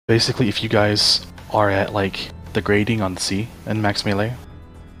Basically, if you guys are at like the grading on C and max melee,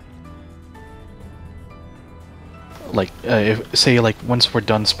 like if, say like once we're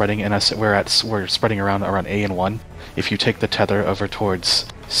done spreading and we're spreading around A and 1, if you take the tether over towards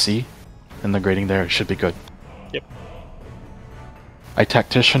C and the grading there, it should be good. Yep. I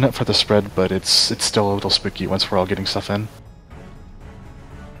tactician it for the spread, but it's still a little spooky once we're all getting stuff in.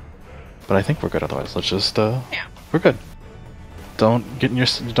 But I think we're good otherwise. Let's just Yeah. we're good. Don't get in your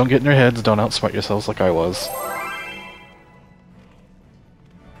heads, don't outsmart yourselves like I was.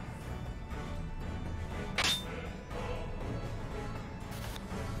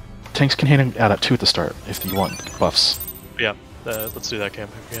 Tanks can hang out at 2 at the start if you want buffs. Yeah, let's do that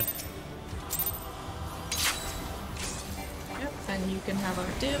camp again. Yep, and you can have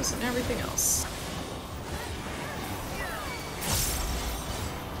our divs and everything else.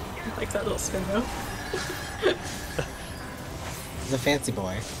 I like that little spin though. He's a fancy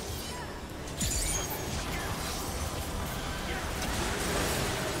boy.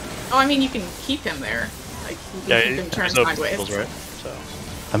 Oh, I mean, you can keep him there. Like, you can keep him turned no sideways. obstacles, right?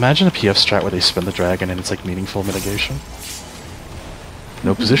 So. Imagine a PF strat where they spin the dragon and it's like meaningful mitigation.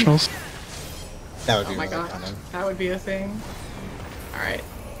 No positionals. That would be Oh my really god, fun. that would be a thing. Alright.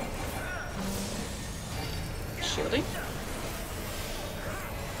 Shielding.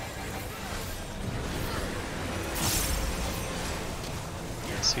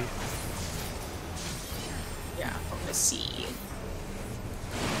 See. Yeah, from the sea.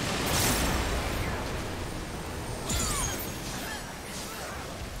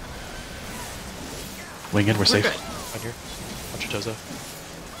 Wing in, we're safe. Good. On here. Watch your toes though.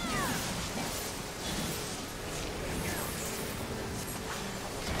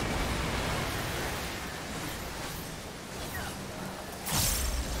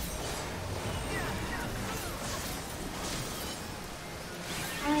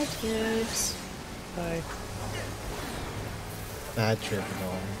 Hi, kids. Bye. Bad trip at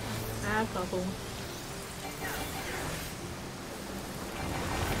all. Bad bubble.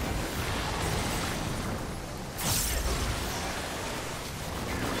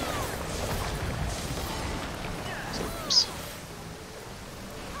 Oops.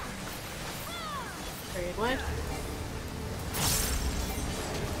 Trade wide.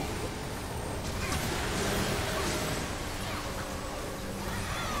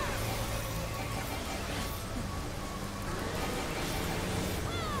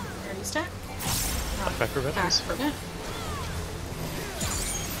 Ready stack. Back for a bit, Back please. for a bit.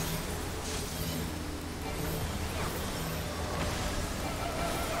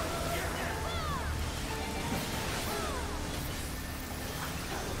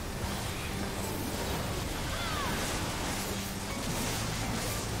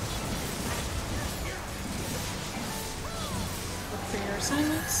 Look for your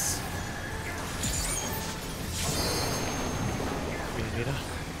assignments. We need a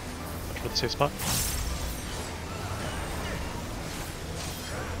watch for the safe spot.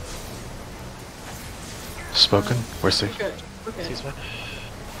 Spoken, we're safe. Good. We're good. Sees fine.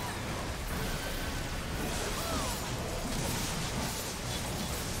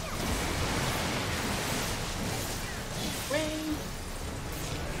 Way.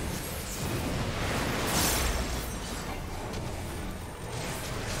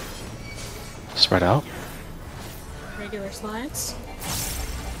 Spread out. Regular slides.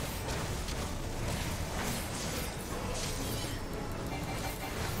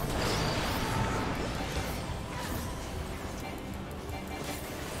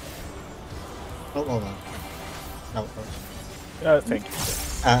 Oh, hold on. Oh, Thank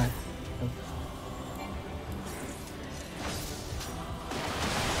you.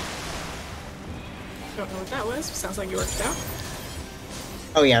 Don't know what that was. Sounds like you worked it out.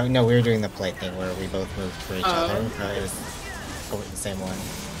 oh yeah, no, we were doing the play thing where we both moved for each Oh. other. So it was over the same one.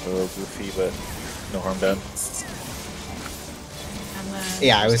 A little goofy, but no harm done. And then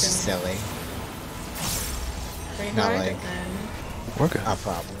Yeah, I just was just silly. Very not hard, like- and then We're good. A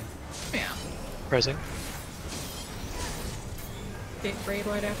problem. yeah. Rising. Big braid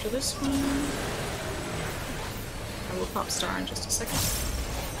wide after this one. I will pop star in just a second.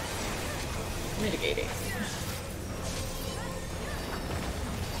 Mitigating.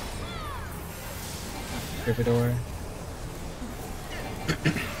 Gryffindor.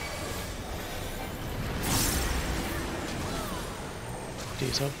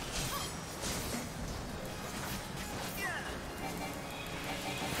 D's up.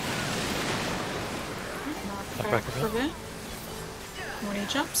 Knock Back back a for a bit. bit. When he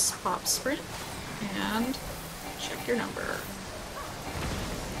jumps, pop sprint, and check your number.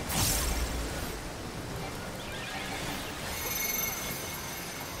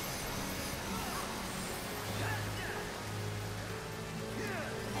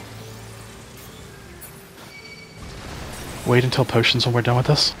 Wait until potions when we're done with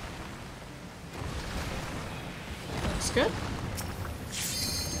this. Looks good.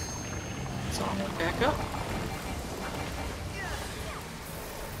 So I'll move back up.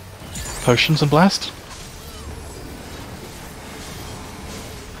 Potions and blast.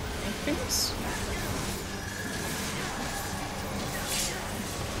 Things.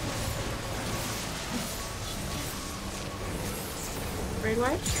 Raid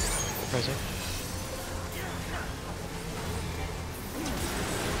wide. Present.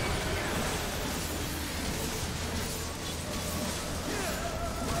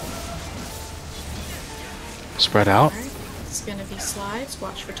 Spread out. Alright. It's gonna be slides.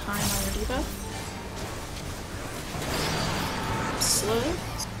 Watch for time on your debuff. Slow.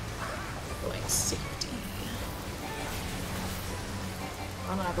 Going safety.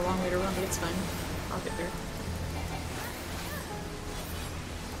 I'm gonna have a long way to run, but it's fine. I'll get there.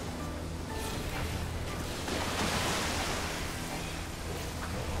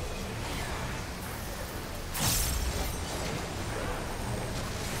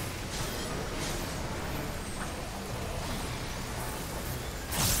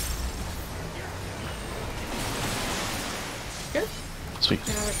 Good. Sweet.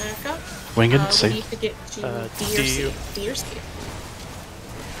 Now we're back up. Winged, We safe. need to get to D or D. C. D or C.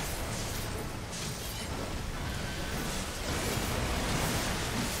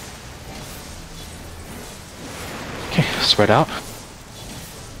 Okay, spread out.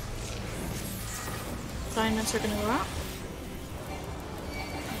 Assignments are gonna go out.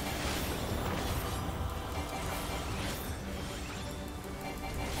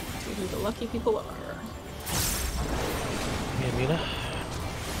 See who the lucky people are. Me and Mina.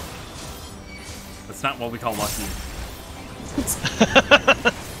 That's not what we call lucky.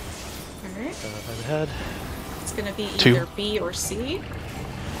 Alright. By the head. It's gonna be Two. either B or C.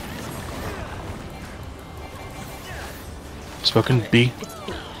 Spoken. B. It's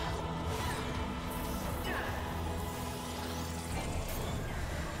B.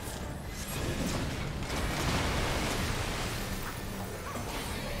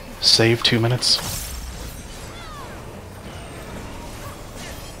 Save 2 minutes.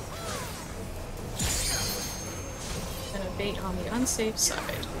 Gonna bait on the unsafe side.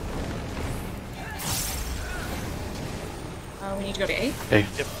 We need to go to A, A.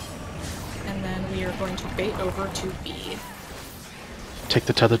 Yep. and then we are going to bait over to B. Take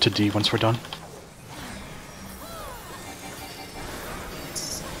the tether to D once we're done.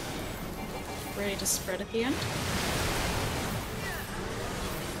 Ready to spread at the end.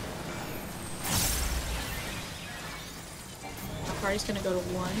 Our party's gonna go to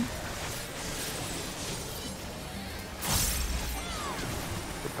 1.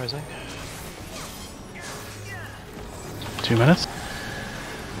 Reprising. 2 minutes.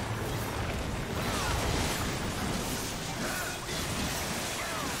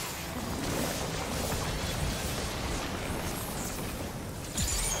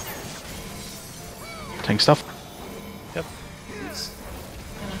 Tank stuff. Yep.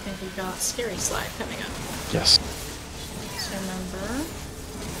 And I think we've got Scary Slide coming up. Yes. So remember...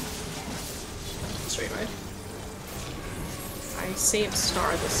 Straight away. I saved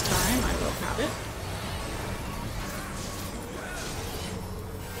Star this time, I will have it.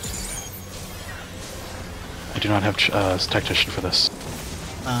 I do not have tactician for this.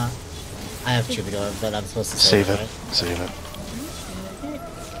 I have Troubadour, but I'm supposed to Save it. right? Save it. Okay.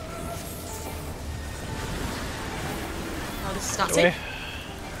 Oh, this is not Get away. safe.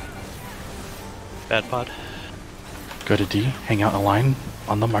 Bad pod. Go to D. Hang out in a line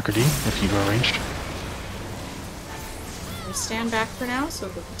on the marker D if you are ranged. We stand back for now so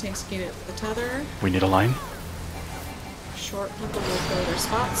that the tanks can get the tether. We need a line. Short people will go their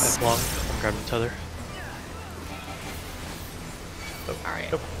spots. Back long. I'm grabbing the tether.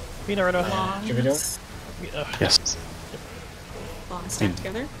 Alright. Nope. Mina, run away. Long. Troubadour? Mina. Yes. Long stack Mm.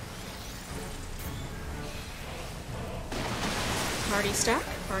 together. Party stack.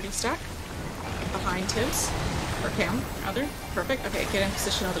 Party stack. Behind Tibbs. Or Cam, rather. Perfect. Okay, get in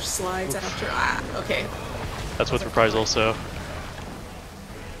position. Other slides after. Ah, okay. That's with reprisal, so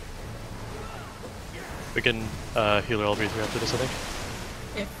we can heal all breathe after this, I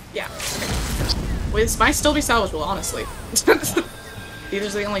think. Yeah. Okay. This might still be salvageable, honestly.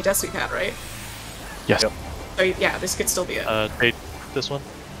 These are the only deaths we've had, right? Yes. Yep. So yeah, this could still be it. Bait this one.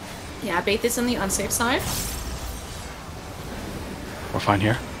 Yeah, bait this on the unsafe side. We're fine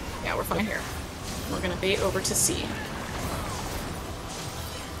here. Yeah, we're fine here. We're gonna bait over to C.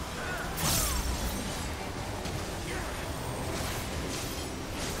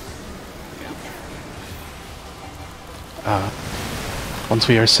 Once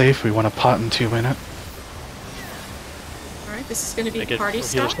we are safe, we want to pot and 2 in it. This is going to be Make it party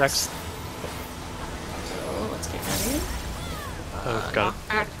healer stacks. stacks. So let's get ready. Oh, got it.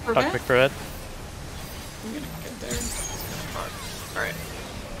 Knockback Knock prevent. back for red. I'm gonna get there. Alright.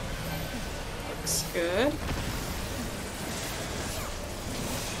 Looks good.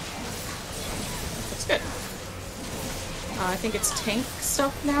 Looks good. I think it's tank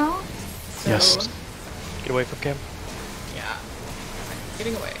stuff now. So, Yes. Get away from Cam. yeah. I'm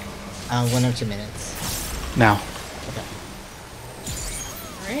getting away. 1 or 2 minutes. Now. Okay.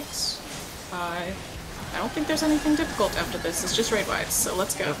 Alright. I don't think there's anything difficult after this. It's just raid wides, so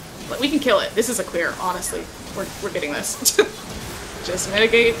let's go. We can kill it. This is a clear, honestly. We're getting this. Just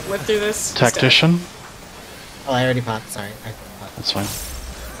mitigate, live through this. Tactician. Oh, I already popped. Sorry. I popped. That's fine.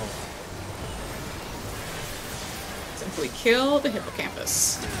 Simply kill the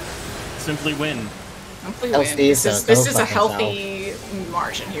hippocampus. Simply win. Simply Health win. Steve, This so go is a fuck healthy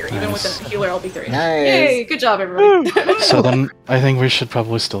margin here, even with Nice. a healer LB3. Nice. Yay! Good job, everybody. So then I think we should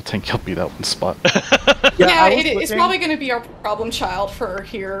probably still tank LB that one spot. Yeah, I was it's looking- probably going to be our problem child for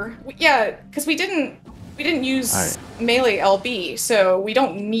here. Yeah, because we didn't use Alright. melee LB, so we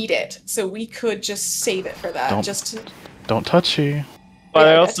don't need it. So we could just save it for that. Don't- Just Don't touch you. But Yeah,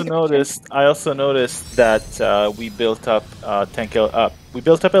 I that's also a good noticed that we built up we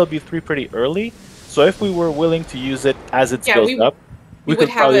built up LB3 pretty early. So if we were willing to use it as it's Yeah, built we up, we would could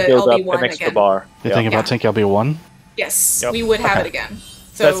have probably a build up LB1 an extra again. bar. You Yeah. think about tank LB1? yes, Yep. we would have Okay. it again.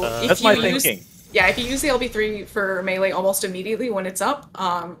 So if That's you my use, thinking. yeah, if you use the LB3 for melee almost immediately when it's up,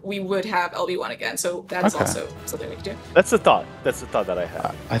 we would have LB1 again. So that's Okay. also something we could do. That's the thought. That's the thought that I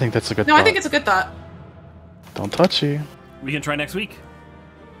had. I think that's a good No, thought. I think it's a good thought. Don't touch you. We can try next week.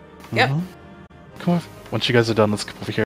 Yep. Mhm. Come on. Once you guys are done, let's come over here.